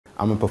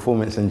I'm a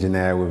performance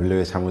engineer with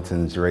Lewis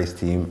Hamilton's race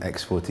team,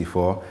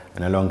 X44,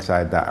 and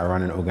alongside that I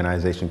run an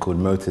organisation called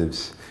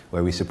Motivez,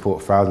 where we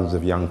support thousands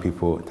of young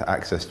people to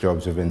access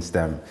jobs within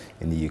STEM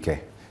in the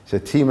UK. So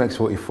Team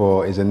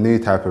X44 is a new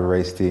type of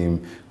race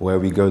team where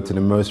we go to the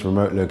most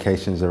remote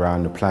locations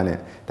around the planet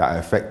that are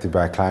affected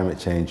by climate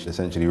change,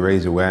 essentially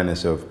raise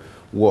awareness of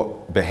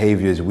what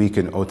behaviours we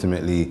can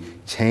ultimately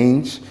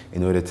change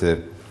in order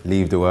to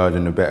leave the world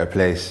in a better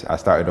place. I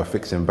started off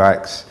fixing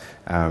bikes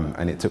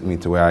and it took me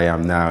to where I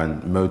am now,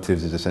 and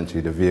Motivez is essentially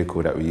the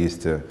vehicle that we use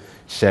to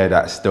share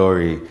that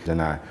story,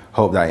 and I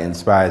hope that it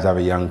inspires other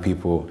young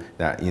people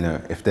that, you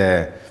know, if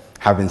they're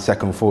having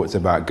second thoughts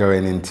about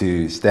going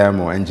into STEM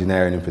or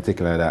engineering in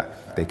particular,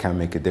 that they can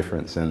make a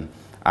difference. And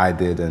I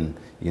did, and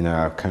you know,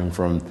 I come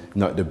from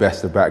not the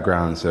best of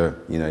backgrounds, so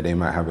you know, they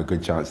might have a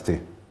good chance too.